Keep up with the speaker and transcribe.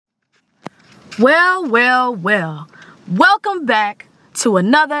Well. Welcome back to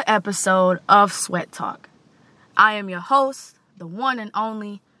another episode of Sweat Talk. I am your host, the one and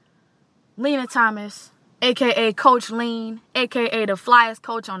only Lena Thomas, aka Coach Lean, aka the flyest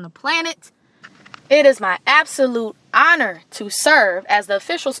coach on the planet. It is my absolute honor to serve as the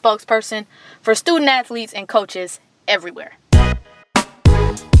official spokesperson for student athletes and coaches everywhere.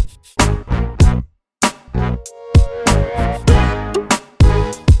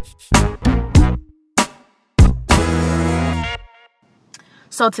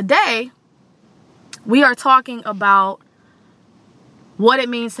 So today, we are talking about what it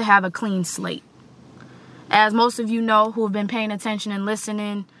means to have a clean slate. As most of you know who have been paying attention and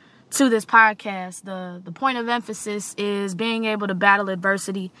listening to this podcast, the point of emphasis is being able to battle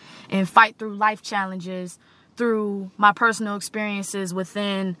adversity and fight through life challenges through my personal experiences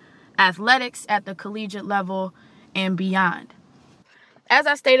within athletics at the collegiate level and beyond. As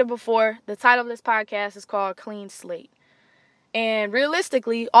I stated before, the title of this podcast is called Clean Slate. And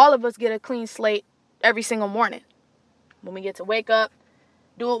realistically, all of us get a clean slate every single morning. When we get to wake up,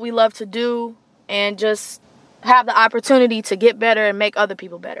 do what we love to do, and just have the opportunity to get better and make other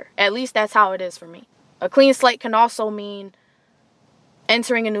people better. At least that's how it is for me. A clean slate can also mean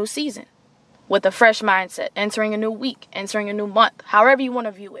entering a new season with a fresh mindset, entering a new week, entering a new month, however you want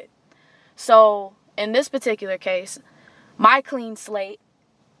to view it. So in this particular case, my clean slate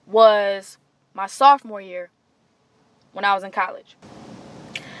was my sophomore year when I was in college.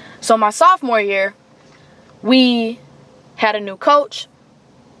 So my sophomore year, we had a new coach.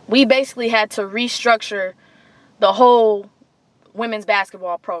 We basically had to restructure the whole women's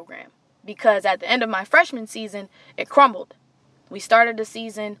basketball program because at the end of my freshman season, it crumbled. We started the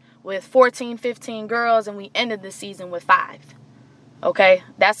season with 14, 15 girls, and we ended the season with 5. Okay?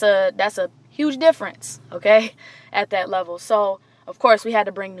 That's a huge difference, okay, at that level. So, of course, we had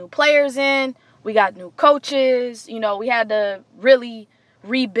to bring new players in. We got new coaches. We had to really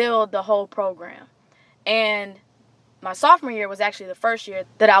rebuild the whole program. And my sophomore year was actually the first year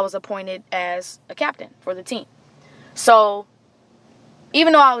that I was appointed as a captain for the team. So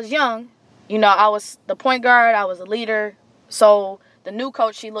even though I was young, I was the point guard, I was a leader. So the new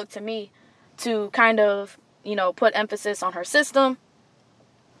coach, she looked to me to kind of, put emphasis on her system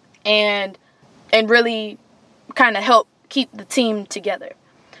and really kind of help keep the team together.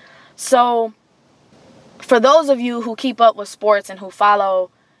 So for those of you who keep up with sports and who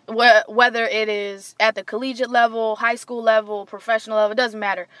follow, whether it is at the collegiate level, high school level, professional level, it doesn't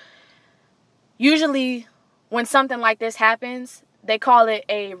matter. Usually when something like this happens, they call it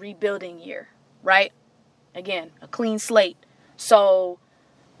a rebuilding year, right? Again, a clean slate. So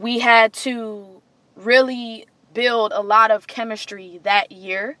we had to really build a lot of chemistry that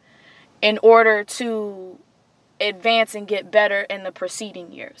year in order to advance and get better in the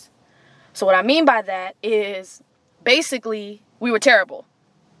preceding years. So what I mean by that is basically we were terrible.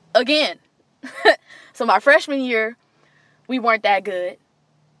 Again. So my freshman year, we weren't that good.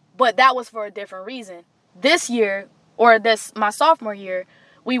 But that was for a different reason. This year, my sophomore year,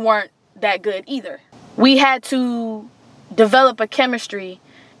 we weren't that good either. We had to develop a chemistry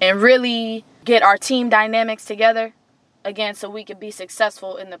and really get our team dynamics together again so we could be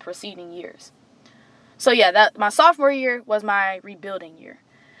successful in the preceding years. So yeah, my sophomore year was my rebuilding year.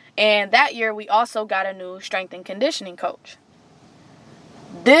 And that year, we also got a new strength and conditioning coach.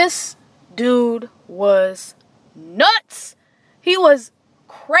 This dude was nuts. He was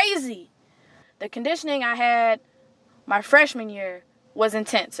crazy. The conditioning I had my freshman year was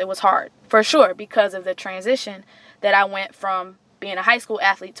intense. It was hard, for sure, because of the transition that I went from being a high school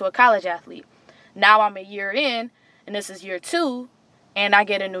athlete to a college athlete. Now I'm a year in, and this is year 2, and I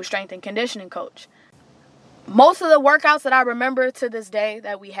get a new strength and conditioning coach. Most of the workouts that I remember to this day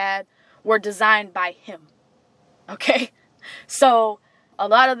that we had were designed by him, okay? So a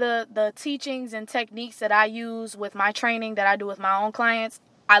lot of the teachings and techniques that I use with my training that I do with my own clients,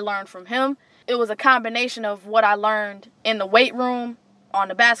 I learned from him. It was a combination of what I learned in the weight room, on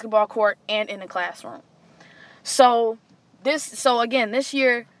the basketball court, and in the classroom. So again, this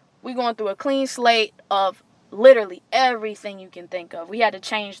year, we're going through a clean slate of literally everything you can think of. We had to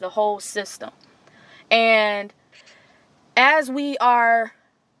change the whole system. And as we are,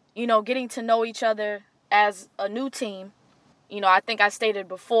 getting to know each other as a new team, I think I stated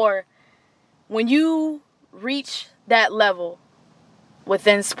before, when you reach that level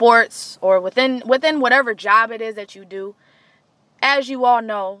within sports or within whatever job it is that you do, as you all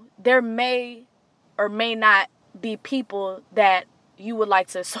know, there may or may not be people that you would like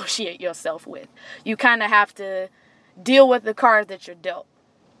to associate yourself with. You kind of have to deal with the cards that you're dealt.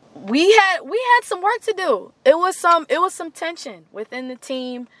 We had some work to do. It was some tension within the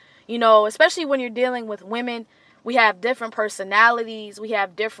team. especially when you're dealing with women, we have different personalities, we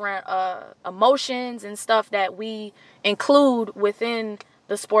have different emotions and stuff that we include within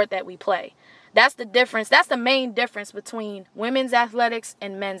the sport that we play. That's the difference. That's the main difference between women's athletics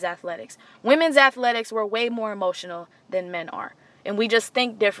and men's athletics. Women's athletics, we're way more emotional than men are. And we just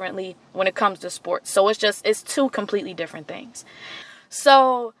think differently when it comes to sports. So it's two completely different things.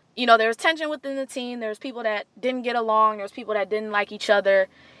 So, there's tension within the team. There's people that didn't get along. There's people that didn't like each other.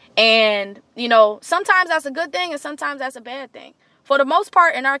 And, sometimes that's a good thing and sometimes that's a bad thing. For the most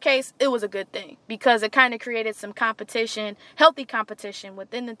part, in our case, it was a good thing because it kind of created some competition, healthy competition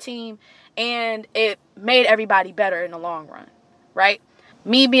within the team, and it made everybody better in the long run, right?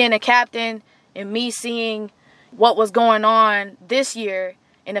 Me being a captain and me seeing what was going on this year,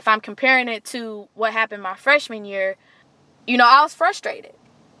 and if I'm comparing it to what happened my freshman year, I was frustrated.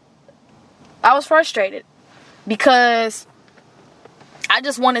 I was frustrated because I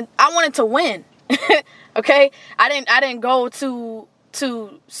wanted to win. Okay? I didn't go to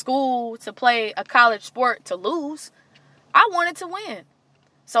school to play a college sport to lose. I wanted to win.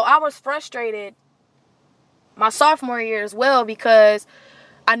 So I was frustrated my sophomore year as well because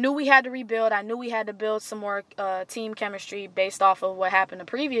I knew we had to rebuild. I knew we had to build some more team chemistry based off of what happened the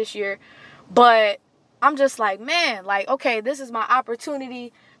previous year. But I'm just like, man, okay, this is my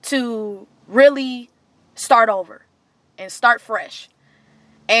opportunity to really start over and start fresh.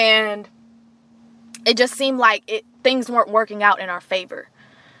 And it just seemed like things weren't working out in our favor.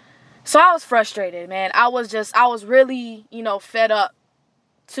 So I was frustrated, man. I was really, fed up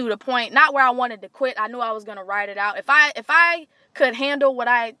to the point, not where I wanted to quit. I knew I was going to ride it out. If I could handle what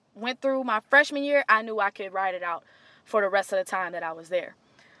I went through my freshman year, I knew I could ride it out for the rest of the time that I was there.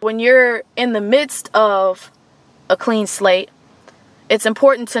 When you're in the midst of a clean slate, it's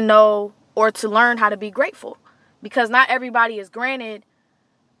important to know or to learn how to be grateful because not everybody is granted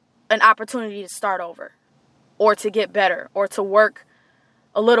an opportunity to start over or to get better or to work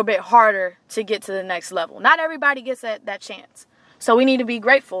a little bit harder to get to the next level. Not everybody gets that chance. So we need to be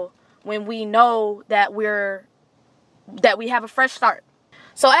grateful when we know that we have a fresh start.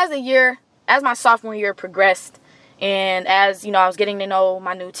 So as my sophomore year progressed and as, I was getting to know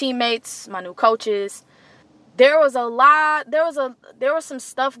my new teammates, my new coaches, there was some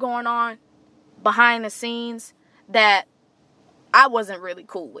stuff going on behind the scenes that I wasn't really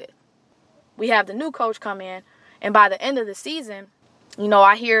cool with. We have the new coach come in, and by the end of the season,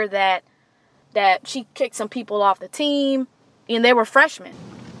 I hear that she kicked some people off the team, and they were freshmen.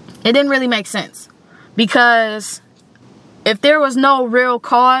 It didn't really make sense because if there was no real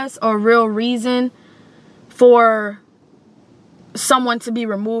cause or real reason for someone to be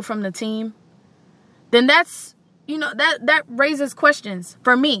removed from the team, then that's, that raises questions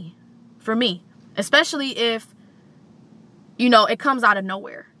for me, especially if, it comes out of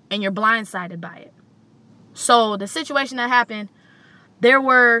nowhere and you're blindsided by it. So the situation that happened, there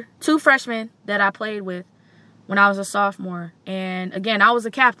were 2 freshmen that I played with when I was a sophomore. And again, I was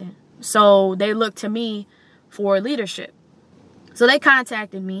a captain. So they looked to me for leadership. So they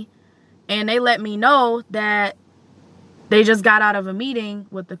contacted me and they let me know that they just got out of a meeting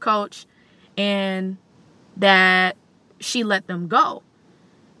with the coach and that she let them go.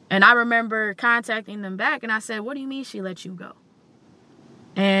 And I remember contacting them back and I said, "What do you mean she let you go?"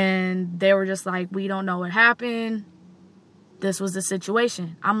 And they were just like, "We don't know what happened. This was the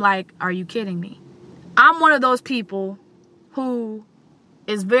situation." I'm like, "Are you kidding me?" I'm one of those people who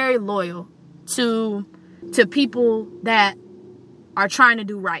is very loyal to people that are trying to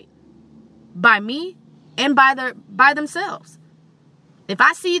do right by me and by themselves. If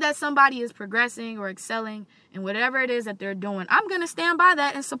I see that somebody is progressing or excelling in whatever it is that they're doing, I'm going to stand by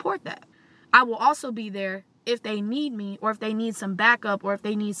that and support that. I will also be there if they need me or if they need some backup or if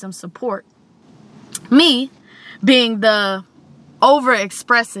they need some support. Me being the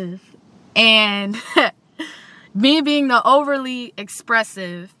overexpressive and me being the overly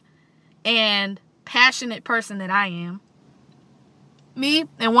expressive and passionate person that I am, me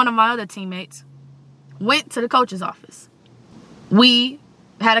and one of my other teammates went to the coach's office. We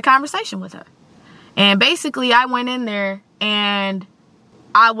had a conversation with her. And basically I went in there and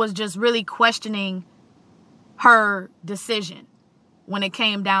I was just really questioning her decision when it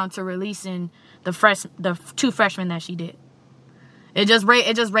came down to releasing the 2 freshmen that she did. It just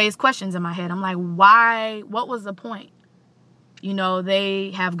raised questions in my head. I'm like, why? What was the point?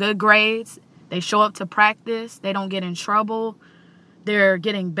 They have good grades. They show up to practice. They don't get in trouble. They're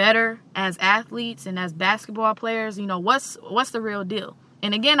getting better as athletes and as basketball players. What's the real deal?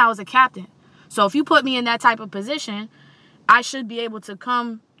 And again, I was a captain. So if you put me in that type of position, I should be able to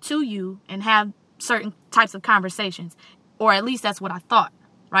come to you and have certain types of conversations. Or at least that's what I thought,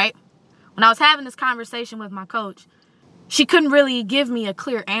 right? when I was having this conversation with my coach, she couldn't really give me a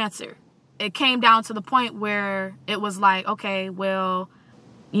clear answer. It came down to the point where it was like, okay, well,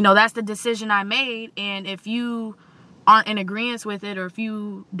 that's the decision I made. And if you aren't in agreement with it, or if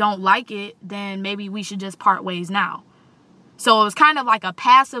you don't like it, then maybe we should just part ways now. So it was kind of like a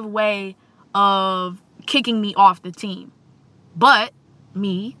passive way of kicking me off the team. But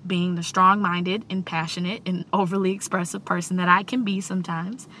me, being the strong-minded and passionate and overly expressive person that I can be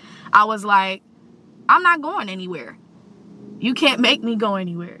sometimes, I was like, I'm not going anywhere. You can't make me go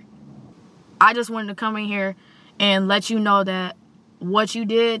anywhere. I just wanted to come in here and let you know that what you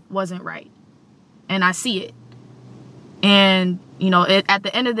did wasn't right. And I see it. And, at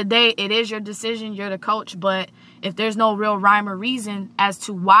the end of the day, it is your decision. You're the coach. But if there's no real rhyme or reason as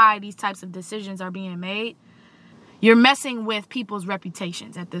to why these types of decisions are being made, you're messing with people's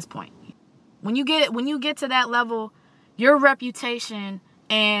reputations at this point. When you get to that level, your reputation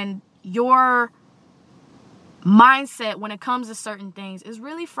and your mindset when it comes to certain things is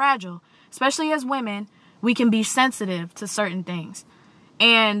really fragile. Especially as women, we can be sensitive to certain things.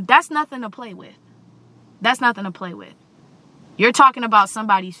 And that's nothing to play with. That's nothing to play with. You're talking about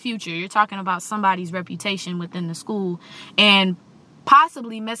somebody's future. You're talking about somebody's reputation within the school and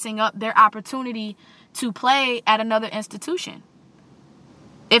possibly messing up their opportunity to play at another institution.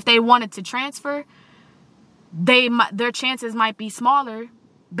 If they wanted to transfer, their chances might be smaller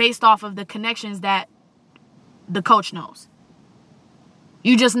based off of the connections that the coach knows.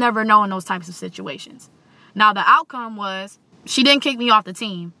 You just never know in those types of situations. Now, the outcome was she didn't kick me off the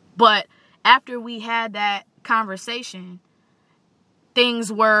team, but after we had that conversation,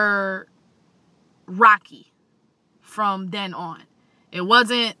 things were rocky from then on. It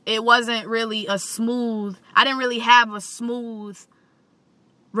wasn't really I didn't really have a smooth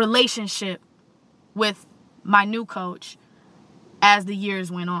relationship with my new coach as the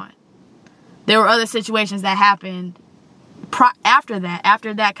years went on. There were other situations that happened after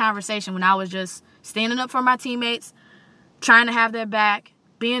that conversation, when I was just standing up for my teammates, trying to have their back,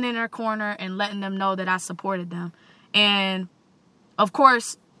 being in their corner, and letting them know that I supported them. And of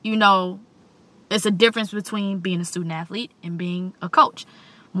course, it's a difference between being a student athlete and being a coach.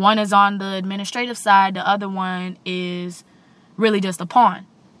 One is on the administrative side. The other one is really just a pawn.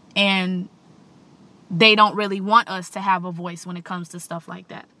 And they don't really want us to have a voice when it comes to stuff like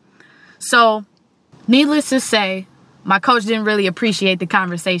that. So, needless to say, my coach didn't really appreciate the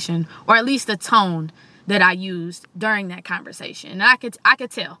conversation, or at least the tone that I used during that conversation. And I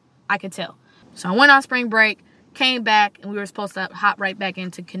could tell. So I went on spring break, came back, and we were supposed to hop right back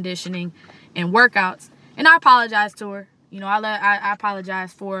into conditioning and workouts. And I apologized to her. I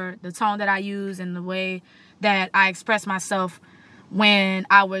apologize for the tone that I use and the way that I expressed myself when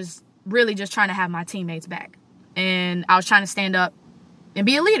I was really just trying to have my teammates back. And I was trying to stand up and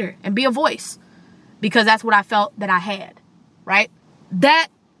be a leader and be a voice, because that's what I felt that I had, right? That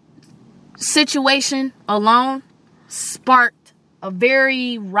situation alone sparked a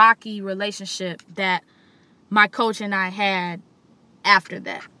very rocky relationship that my coach and I had after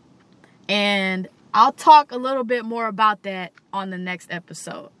that. And I'll talk a little bit more about that on the next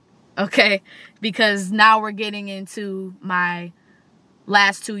episode, okay? Because now we're getting into my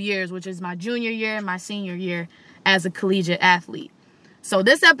last 2 years, which is my junior year and my senior year as a collegiate athlete. So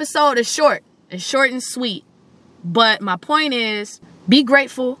this episode is short. It's short and sweet. But my point is, be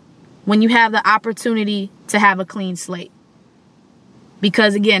grateful when you have the opportunity to have a clean slate.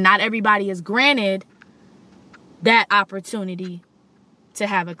 Because again, not everybody is granted that opportunity to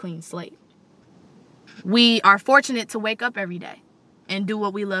have a clean slate. We are fortunate to wake up every day and do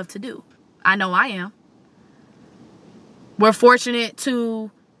what we love to do. I know I am. We're fortunate to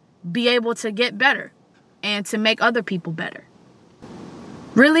be able to get better and to make other people better.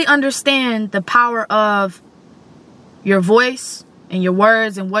 Really understand the power of your voice and your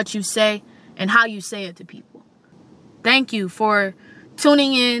words and what you say and how you say it to people. Thank you for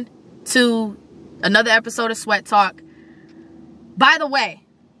tuning in to another episode of Sweat Talk. By the way,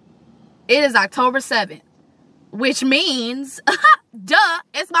 it is October 7th, which means,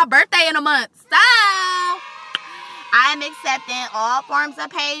 it's my birthday in a month. So, I'm accepting all forms of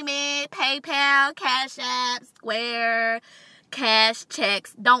payment, PayPal, Cash App, Square, cash,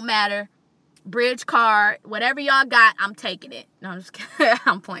 checks, don't matter. Bridge card, whatever y'all got, I'm taking it. No, I'm just kidding.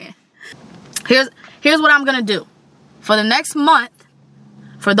 I'm playing. Here's what I'm going to do. For the next month,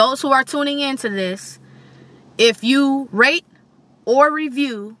 for those who are tuning into this, if you rate or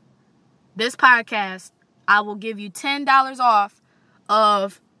review this podcast, I will give you $10 off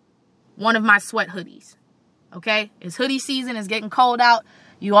of one of my sweat hoodies. Okay? It's hoodie season. It's getting cold out.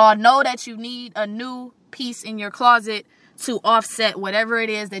 You all know that you need a new piece in your closet to offset whatever it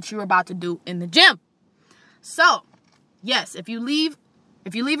is that you're about to do in the gym. So, yes, if you leave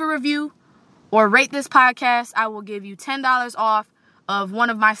a review or rate this podcast, I will give you $10 off of one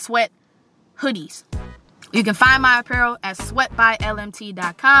of my sweat hoodies. You can find my apparel at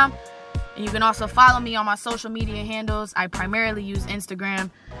sweatbylmt.com. And you can also follow me on my social media handles. I primarily use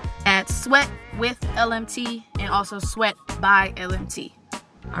Instagram at sweatwithlmt and also sweatbylmt.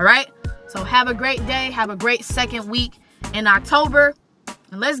 All right? So have a great day. Have a great second week in October.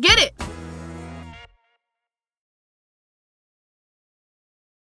 And let's get it.